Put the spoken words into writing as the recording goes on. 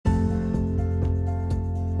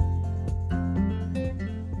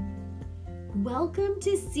Welcome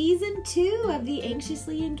to Season 2 of the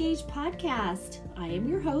Anxiously Engaged podcast. I am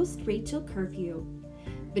your host, Rachel Curfew.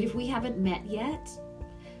 But if we haven't met yet,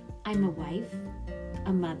 I'm a wife,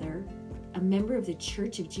 a mother, a member of the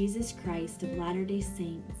Church of Jesus Christ of Latter-day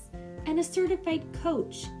Saints, and a certified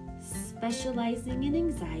coach specializing in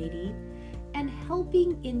anxiety and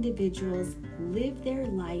helping individuals live their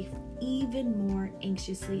life even more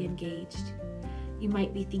anxiously engaged. You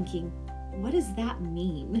might be thinking, what does that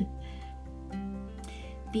mean?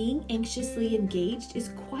 Being anxiously engaged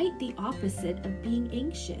is quite the opposite of being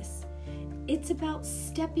anxious. It's about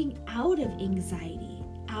stepping out of anxiety,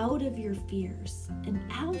 out of your fears, and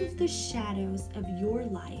out of the shadows of your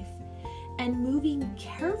life, and moving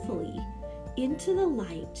carefully into the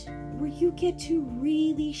light where you get to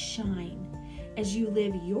really shine as you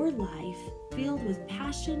live your life filled with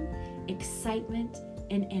passion, excitement,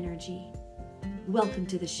 and energy. Welcome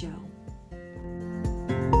to the show.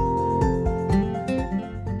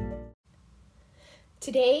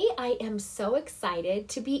 Today, I am so excited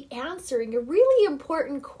to be answering a really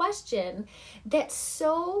important question that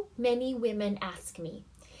so many women ask me.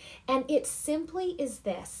 And it simply is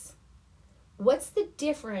this: what's the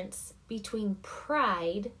difference between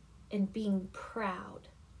pride and being proud?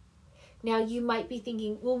 Now, you might be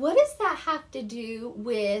thinking, well, what does that have to do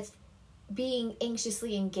with being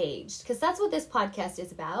anxiously engaged? Because that's what this podcast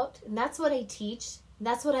is about, and that's what I teach, and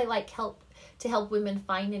that's what I to help women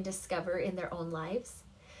find and discover in their own lives.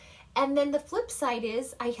 And then the flip side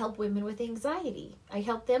is I help women with anxiety. I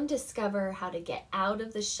help them discover how to get out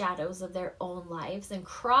of the shadows of their own lives and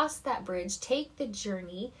cross that bridge, take the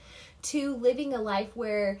journey to living a life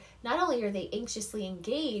where not only are they anxiously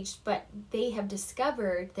engaged, but they have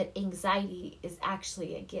discovered that anxiety is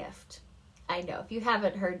actually a gift. I know, if you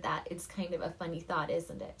haven't heard that, it's kind of a funny thought,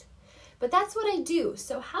 isn't it? But that's what I do.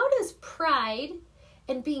 So how does pride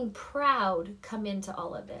and being proud come into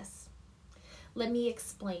all of this? Let me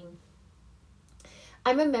explain.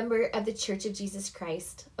 I'm a member of the Church of Jesus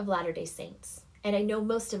Christ of Latter-day Saints, and I know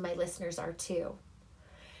most of my listeners are too.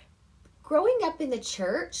 Growing up in the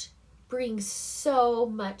church brings so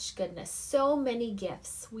much goodness, so many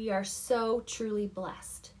gifts. We are so truly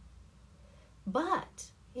blessed. But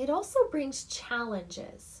it also brings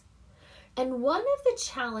challenges. And one of the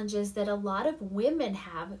challenges that a lot of women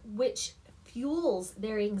have, which fuels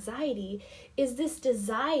their anxiety, is this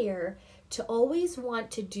desire to always want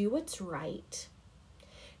to do what's right,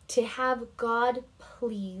 to have God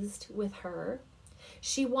pleased with her.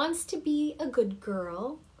 She wants to be a good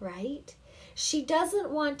girl, right? She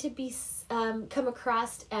doesn't want to be come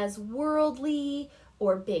across as worldly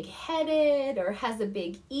or big-headed or has a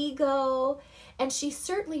big ego. And she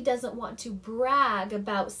certainly doesn't want to brag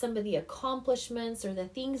about some of the accomplishments or the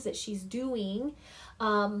things that she's doing.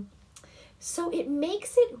 So it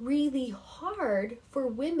makes it really hard for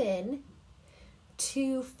women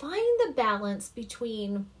to find the balance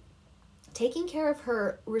between taking care of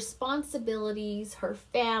her responsibilities, her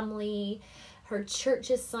family, her church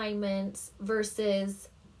assignments, versus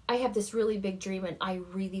I have this really big dream and I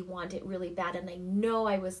really want it really bad, and I know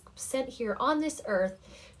I was sent here on this earth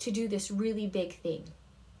to do this really big thing.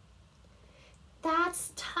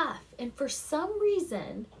 That's tough. And for some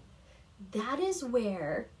reason, that is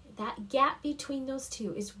where that gap between those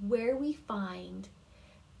two is where we find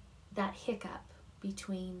that hiccup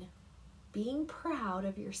between being proud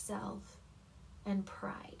of yourself and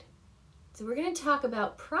pride. So we're going to talk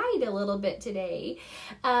about pride a little bit today,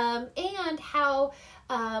 and how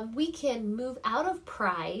we can move out of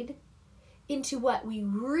pride into what we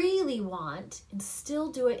really want and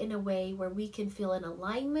still do it in a way where we can feel in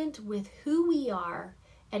alignment with who we are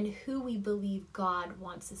and who we believe God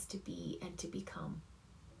wants us to be and to become.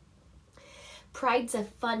 Pride's a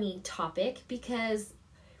funny topic because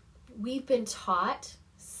we've been taught,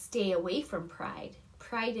 stay away from pride.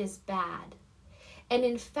 Pride is bad. And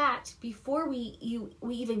in fact, before we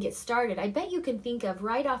even get started, I bet you can think of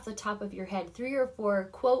right off the top of your head 3 or 4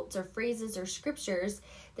 quotes or phrases or scriptures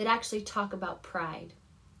that actually talk about pride.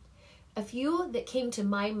 A few that came to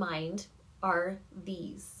my mind are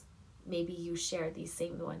these. Maybe you share these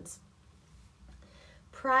same ones.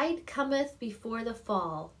 Pride cometh before the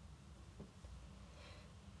fall.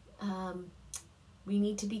 We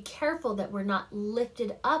need to be careful that we're not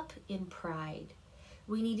lifted up in pride.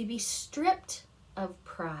 We need to be stripped of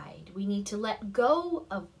pride. We need to let go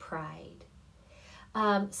of pride.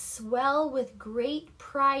 Swell with great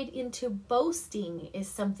pride into boasting is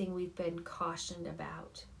something we've been cautioned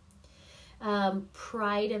about.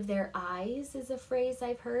 Pride of their eyes is a phrase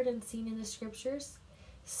I've heard and seen in the scriptures.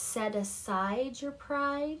 Set aside your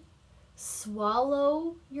pride.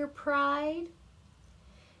 Swallow your pride.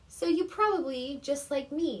 So you probably, just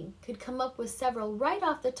like me, could come up with several right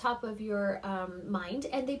off the top of your mind,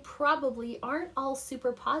 and they probably aren't all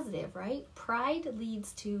super positive, right? Pride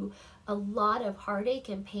leads to a lot of heartache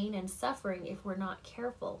and pain and suffering if we're not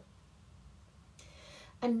careful.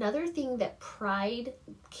 Another thing that pride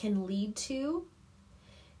can lead to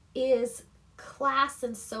is class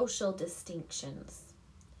and social distinctions.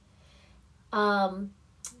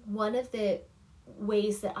 One of the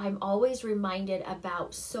ways that I'm always reminded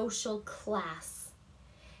about social class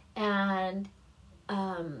and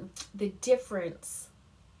the difference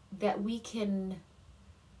that we can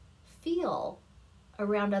feel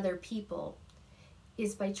around other people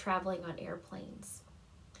is by traveling on airplanes.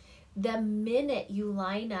 The minute you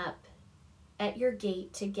line up at your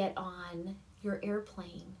gate to get on your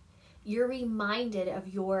airplane, you're reminded of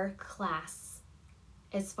your class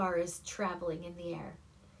as far as traveling in the air.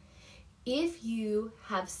 If you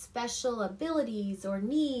have special abilities or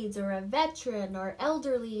needs or a veteran or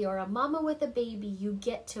elderly or a mama with a baby, you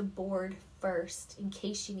get to board first in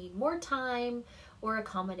case you need more time or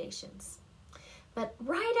accommodations. But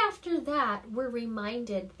right after that, we're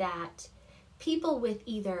reminded that people with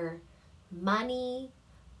either money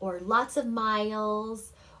or lots of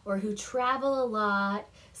miles or who travel a lot,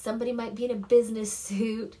 somebody might be in a business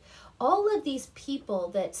suit, all of these people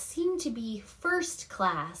that seem to be first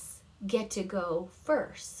class get to go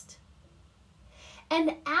first.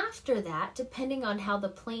 And after that, depending on how the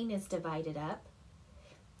plane is divided up,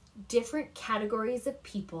 different categories of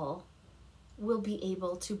people will be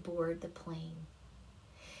able to board the plane.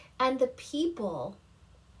 And the people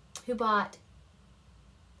who bought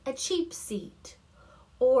a cheap seat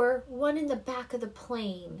or one in the back of the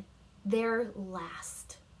plane, they're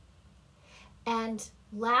last. And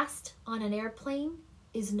last on an airplane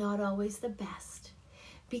is not always the best.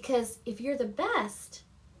 Because if you're the best,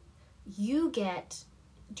 you get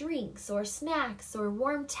drinks or snacks or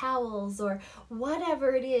warm towels or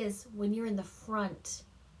whatever it is when you're in the front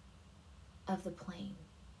of the plane.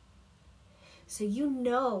 So you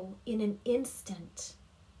know in an instant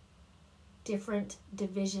different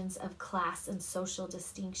divisions of class and social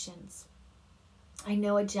distinctions. I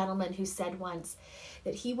know a gentleman who said once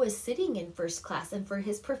that he was sitting in first class, and for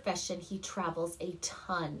his profession, he travels a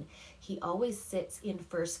ton. He always sits in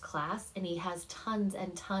first class, and he has tons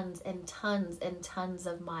and tons and tons and tons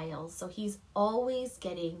of miles. So he's always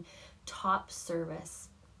getting top service.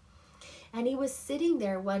 And he was sitting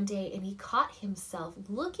there one day, and he caught himself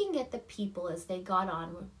looking at the people as they got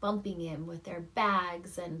on, bumping him with their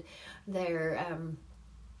bags and their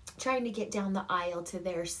trying to get down the aisle to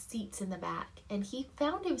their seats in the back. And he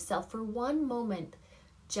found himself for one moment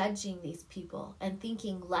judging these people and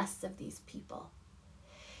thinking less of these people.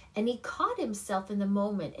 And he caught himself in the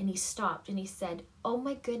moment, and he stopped and he said, "Oh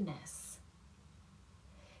my goodness,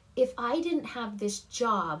 if I didn't have this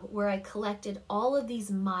job where I collected all of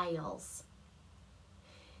these miles,"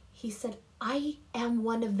 he said, "I am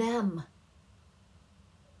one of them.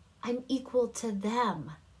 I'm equal to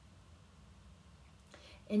them."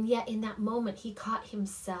 And yet in that moment, he caught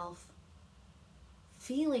himself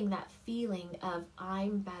feeling that feeling of,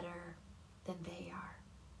 I'm better than they are.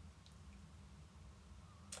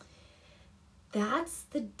 That's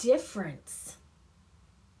the difference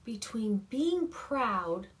between being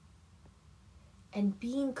proud and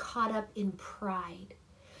being caught up in pride.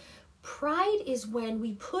 Pride is when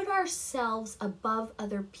we put ourselves above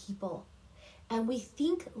other people and we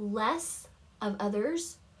think less of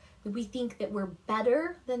others. We think that we're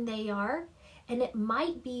better than they are, and it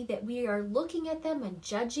might be that we are looking at them and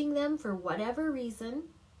judging them for whatever reason.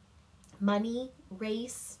 Money,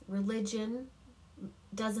 race, religion,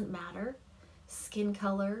 doesn't matter. Skin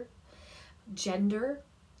color, gender.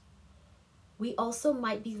 We also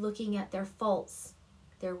might be looking at their faults,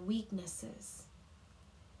 their weaknesses.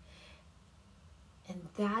 And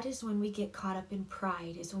that is when we get caught up in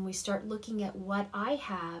pride, is when we start looking at what I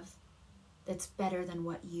have that's better than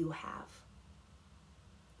what you have.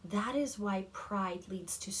 That is why pride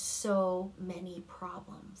leads to so many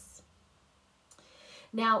problems.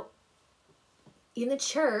 Now, in the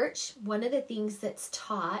church, one of the things that's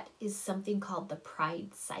taught is something called the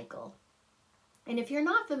pride cycle. And if you're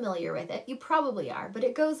not familiar with it, you probably are, but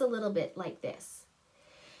it goes a little bit like this.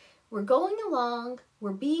 We're going along,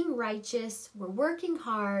 we're being righteous, we're working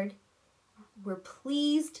hard, we're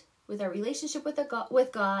pleased with our relationship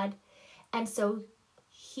with God, and so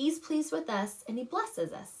He's pleased with us and He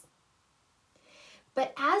blesses us.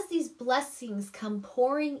 But as these blessings come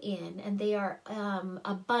pouring in and they are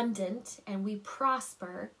abundant and we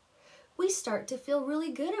prosper, we start to feel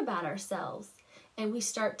really good about ourselves and we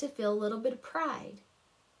start to feel a little bit of pride.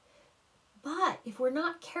 But if we're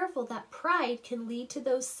not careful, that pride can lead to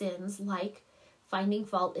those sins like finding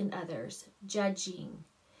fault in others, judging,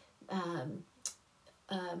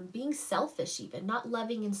 being selfish even, not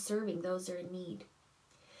loving and serving those who are in need.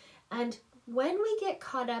 And when we get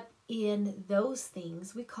caught up in those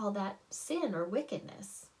things, we call that sin or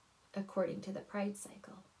wickedness, according to the pride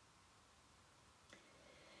cycle.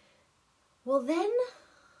 Well, then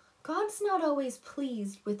God's not always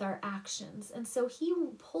pleased with our actions, and so he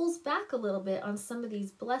pulls back a little bit on some of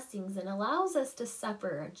these blessings and allows us to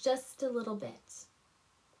suffer just a little bit.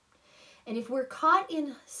 And if we're caught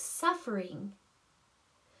in suffering,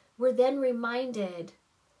 we're then reminded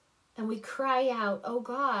and we cry out, "Oh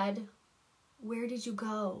God, where did you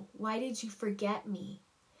go? Why did you forget me?"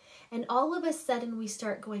 And all of a sudden we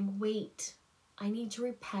start going, wait, I need to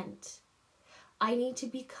repent. I need to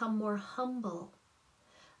become more humble.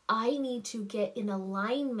 I need to get in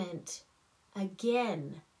alignment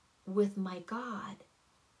again with my God.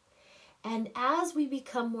 And as we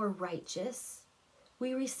become more righteous,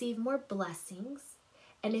 we receive more blessings.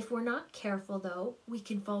 And if we're not careful, though, we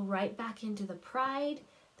can fall right back into the pride,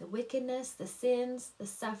 the wickedness, the sins, the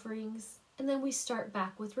sufferings, and then we start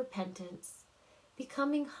back with repentance,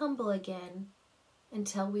 becoming humble again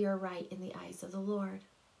until we are right in the eyes of the Lord.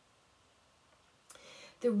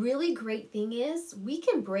 The really great thing is we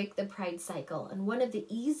can break the pride cycle, and one of the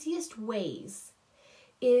easiest ways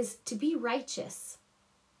is to be righteous,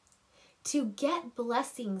 to get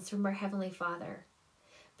blessings from our Heavenly Father.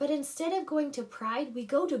 But instead of going to pride, we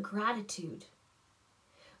go to gratitude.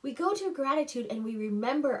 We go to gratitude and we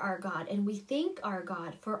remember our God and we thank our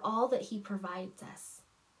God for all that he provides us.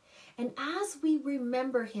 And as we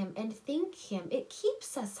remember him and thank him, it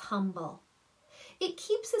keeps us humble. It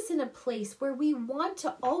keeps us in a place where we want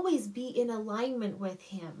to always be in alignment with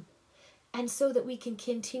him, and so that we can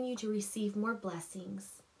continue to receive more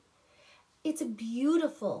blessings. It's a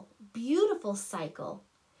beautiful, beautiful cycle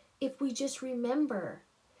if we just remember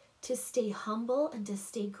to stay humble and to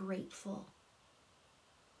stay grateful.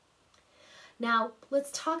 Now,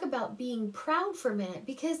 let's talk about being proud for a minute,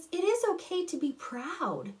 because it is okay to be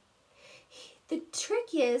proud. The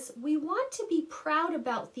trick is we want to be proud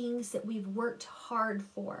about things that we've worked hard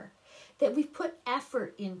for, that we've put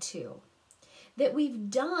effort into, that we've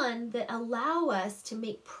done that allow us to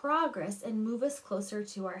make progress and move us closer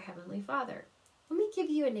to our Heavenly Father. Let me give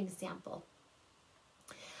you an example.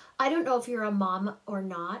 I don't know if you're a mom or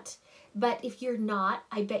not, but if you're not,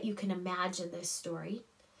 I bet you can imagine this story.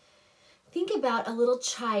 Think about a little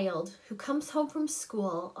child who comes home from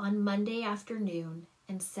school on Monday afternoon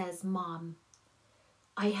and says, "Mom,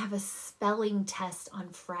 I have a spelling test on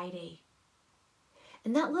Friday."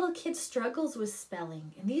 And that little kid struggles with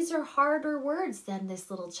spelling. And these are harder words than this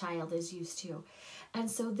little child is used to.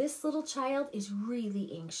 And so this little child is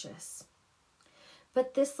really anxious.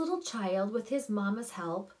 But this little child, with his mama's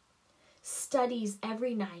help, studies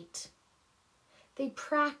every night. They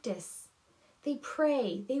practice, they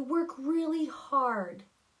pray, they work really hard.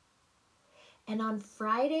 And on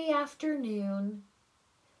Friday afternoon,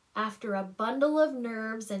 after a bundle of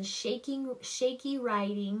nerves and shaky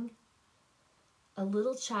writing, a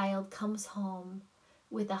little child comes home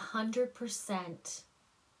with 100%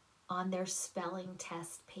 on their spelling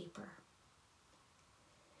test paper.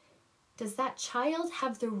 Does that child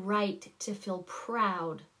have the right to feel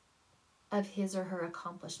proud of his or her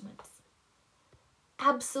accomplishments?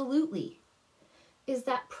 Absolutely. Is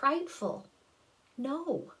that prideful?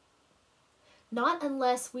 No. Not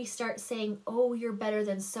unless we start saying, "Oh, you're better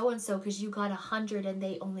than so-and-so because you got 100 and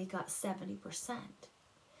they only got 70%.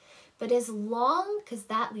 But as long, because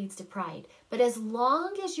that leads to pride, but as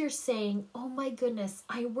long as you're saying, "Oh my goodness,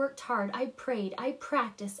 I worked hard, I prayed, I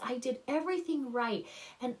practiced, I did everything right,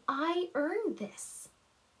 and I earned this,"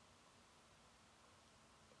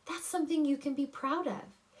 that's something you can be proud of.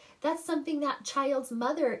 That's something that child's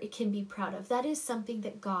mother can be proud of. That is something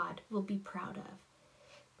that God will be proud of.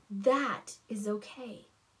 That is okay.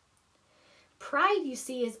 Pride, you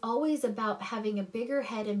see, is always about having a bigger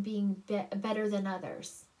head and being better than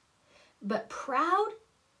others. But proud,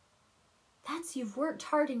 that's you've worked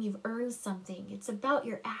hard and you've earned something. It's about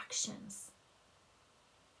your actions.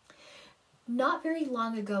 Not very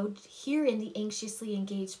long ago, here in the Anxiously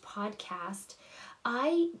Engaged podcast,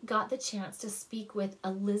 I got the chance to speak with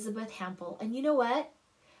Elizabeth Hampel. And you know what?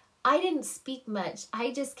 I didn't speak much.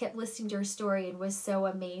 I just kept listening to her story and was so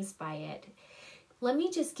amazed by it. Let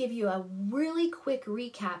me just give you a really quick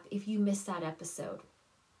recap if you missed that episode.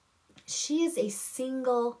 She is a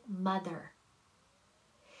single mother.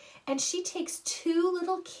 And she takes two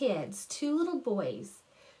little kids, two little boys,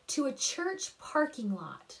 to a church parking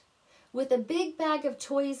lot with a big bag of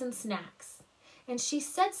toys and snacks. And she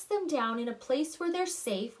sets them down in a place where they're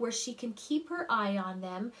safe, where she can keep her eye on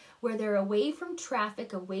them, where they're away from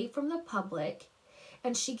traffic, away from the public.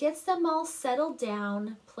 And she gets them all settled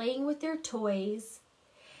down, playing with their toys.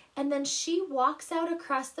 And then she walks out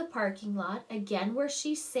across the parking lot, again where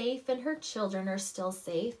she's safe and her children are still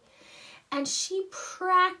safe. And she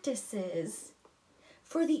practices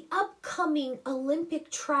for the upcoming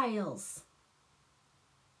Olympic trials.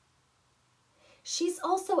 She's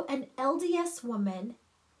also an LDS woman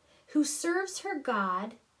who serves her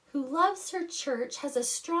God, who loves her church, has a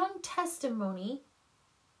strong testimony,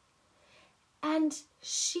 and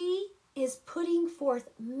she is putting forth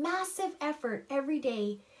massive effort every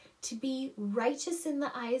day to be righteous in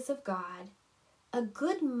the eyes of God, a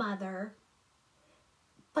good mother,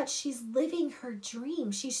 but she's living her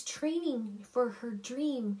dream. She's training for her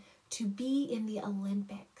dream to be in the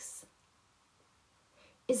Olympics.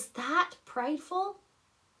 Is that prideful?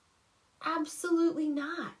 Absolutely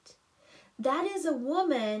not. That is a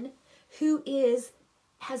woman who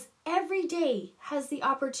has every day has the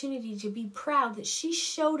opportunity to be proud that she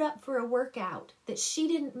showed up for a workout, that she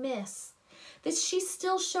didn't miss, that she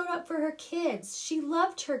still showed up for her kids. She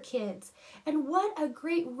loved her kids. And what a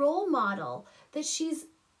great role model that she's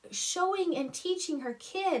showing and teaching her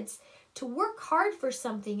kids to work hard for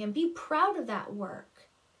something and be proud of that work.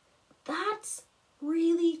 That's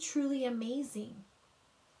really, truly amazing.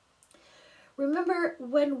 Remember,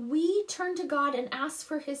 when we turn to God and ask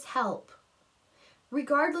for His help,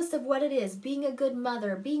 regardless of what it is, being a good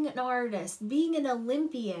mother, being an artist, being an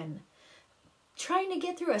Olympian, trying to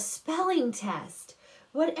get through a spelling test,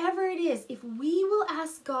 whatever it is, if we will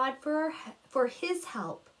ask God for His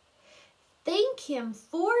help, thank Him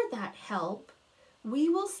for that help, we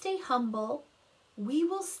will stay humble, we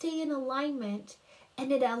will stay in alignment,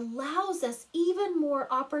 and it allows us even more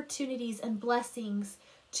opportunities and blessings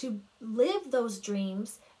to live those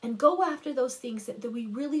dreams and go after those things that we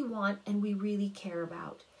really want and we really care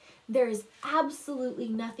about. There is absolutely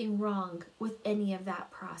nothing wrong with any of that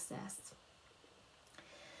process.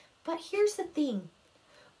 But here's the thing.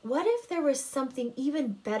 What if there was something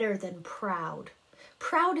even better than proud?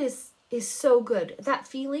 Proud is so good. That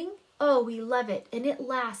feeling, oh, we love it. And it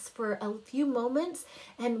lasts for a few moments.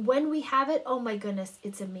 And when we have it, oh my goodness,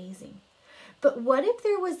 it's amazing. But what if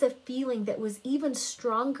there was a feeling that was even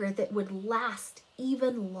stronger, that would last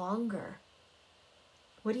even longer?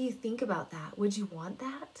 What do you think about that? Would you want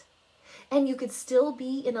that? And you could still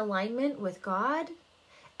be in alignment with God,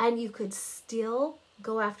 and you could still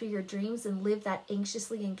go after your dreams and live that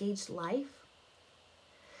anxiously engaged life?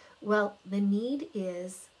 Well, the need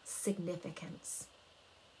is significance.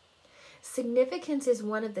 Significance is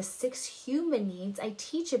one of the 6 human needs I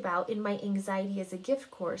teach about in my Anxiety as a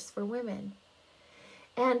Gift course for women.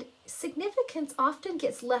 And significance often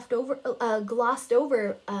gets glossed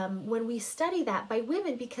over when we study that by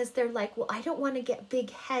women, because they're like, well, I don't want to get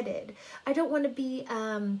big-headed. I don't want to be,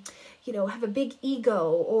 have a big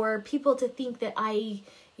ego, or people to think that I,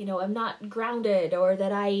 am not grounded, or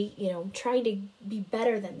that I, trying to be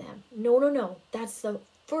better than them. No. That's the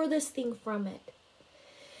furthest thing from it.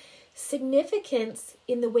 Significance,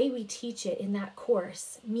 in the way we teach it in that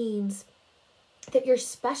course, means that you're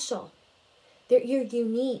special, that you're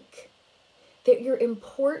unique, that you're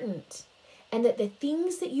important, and that the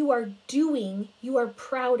things that you are doing, you are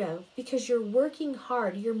proud of because you're working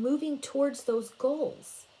hard, you're moving towards those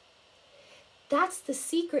goals. That's the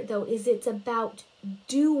secret, though, is it's about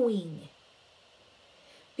doing.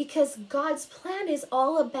 Because God's plan is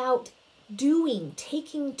all about doing,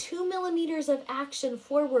 taking 2 millimeters of action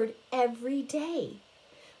forward every day.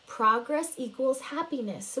 Progress equals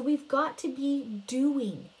happiness. So we've got to be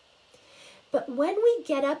doing. But when we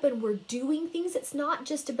get up and we're doing things, it's not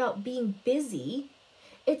just about being busy.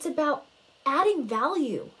 It's about adding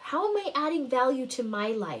value. How am I adding value to my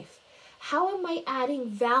life? How am I adding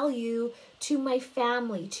value to my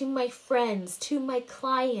family, to my friends, to my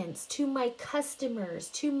clients, to my customers,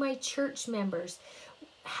 to my church members?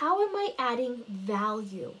 How am I adding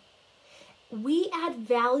value? We add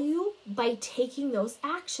value by taking those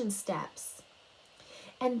action steps.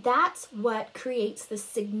 And that's what creates the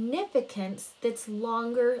significance that's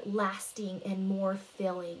longer lasting and more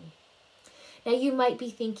filling. Now you might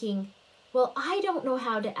be thinking, well, I don't know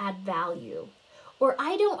how to add value. Or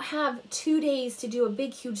I don't have 2 days to do a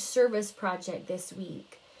big, huge service project this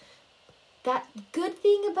week. That good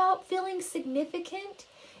thing about feeling significant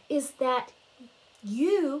is that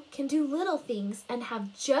you can do little things and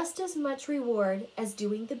have just as much reward as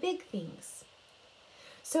doing the big things.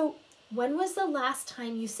 So, when was the last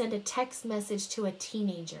time you sent a text message to a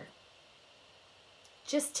teenager?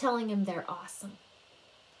 just telling them they're awesome.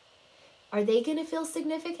 Are they going to feel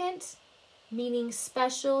significant? Meaning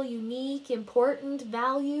special, unique, important,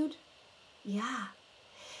 valued? Yeah.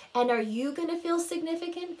 And are you going to feel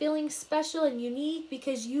significant, feeling special and unique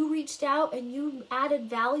because you reached out and you added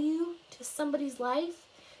value to somebody's life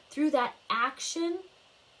through that action?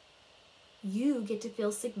 You get to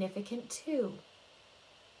feel significant too.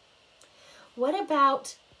 What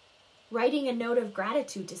about writing a note of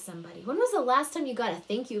gratitude to somebody? When was the last time you got a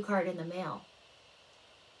thank you card in the mail?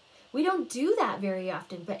 We don't do that very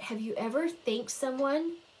often, but have you ever thanked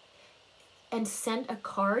someone and sent a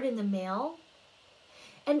card in the mail?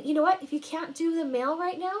 And you know what? If you can't do the mail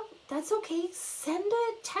right now, that's okay. Send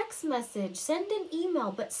a text message, send an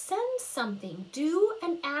email, but send something. Do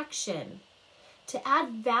an action to add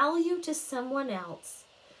value to someone else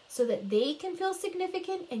so that they can feel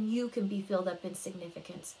significant and you can be filled up in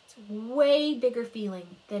significance. It's a way bigger feeling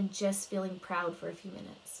than just feeling proud for a few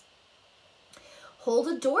minutes. Hold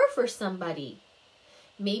a door for somebody.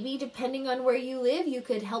 Maybe depending on where you live, you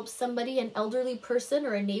could help somebody, an elderly person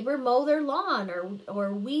or a neighbor, mow their lawn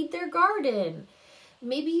or weed their garden.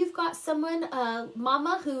 Maybe you've got someone, a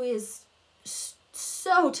mama who is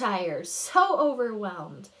so tired, so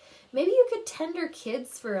overwhelmed. Maybe you could tend her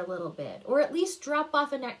kids for a little bit, or at least drop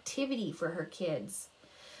off an activity for her kids.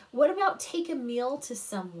 What about take a meal to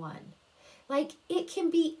someone? Like, it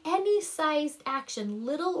can be any sized action,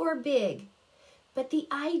 little or big. But the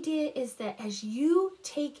idea is that as you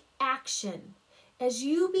take action, as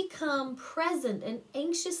you become present and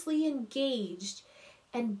anxiously engaged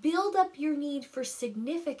and build up your need for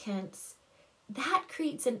significance, that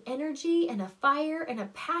creates an energy and a fire and a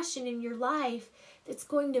passion in your life that's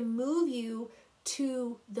going to move you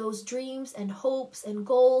to those dreams and hopes and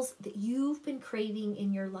goals that you've been craving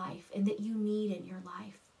in your life and that you need in your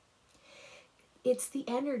life. It's the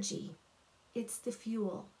energy. It's the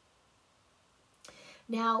fuel.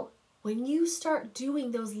 Now, when you start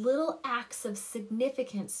doing those little acts of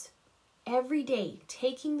significance every day,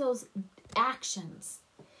 taking those actions,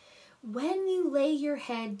 when you lay your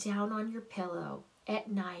head down on your pillow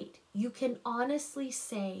at night, you can honestly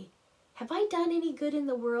say, have I done any good in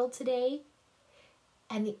the world today?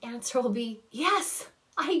 And the answer will be, yes,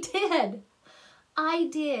 I did. I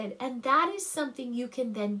did. And that is something you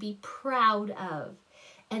can then be proud of.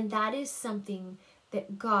 And that is something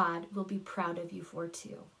that God will be proud of you for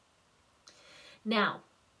too. Now,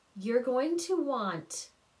 you're going to want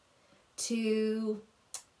to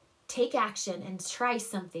take action and try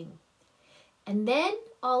something. And then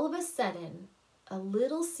all of a sudden, a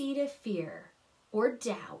little seed of fear or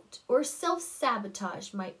doubt or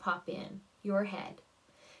self-sabotage might pop in your head.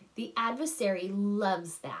 The adversary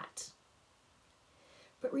loves that.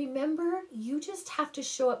 But remember, you just have to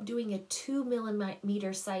show up doing a 2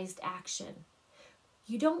 millimeter sized action.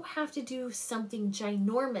 You don't have to do something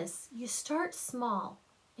ginormous. You start small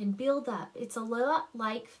and build up. It's a lot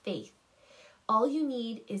like faith. All you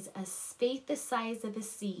need is a faith the size of a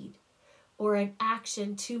seed or an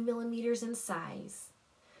action 2 millimeters in size.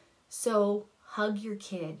 So hug your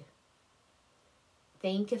kid.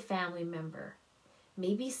 Thank a family member.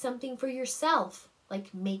 Maybe something for yourself,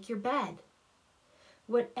 like make your bed.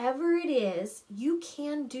 Whatever it is, you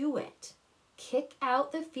can do it. Kick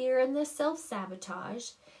out the fear and the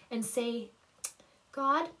self-sabotage and say,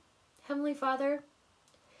 God, Heavenly Father,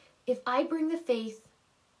 if I bring the faith,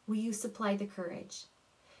 will you supply the courage?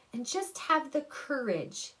 And just have the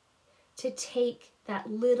courage to take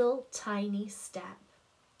that little tiny step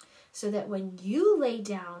so that when you lay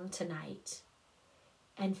down tonight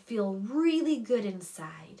and feel really good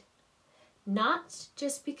inside, not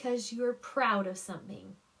just because you're proud of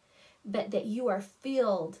something, but that you are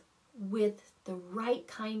filled with the right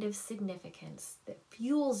kind of significance that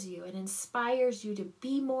fuels you and inspires you to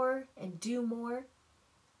be more and do more,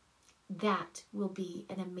 that will be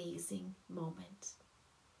an amazing moment.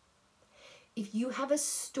 If you have a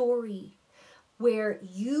story where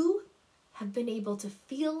you have been able to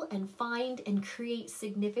feel and find and create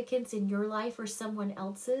significance in your life or someone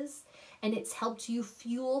else's, and it's helped you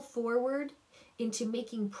fuel forward into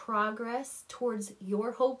making progress towards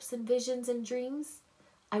your hopes and visions and dreams,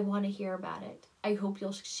 I want to hear about it. I hope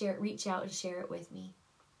you'll reach out and share it with me.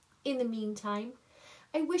 In the meantime,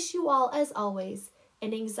 I wish you all, as always,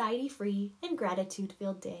 an anxiety-free and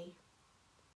gratitude-filled day.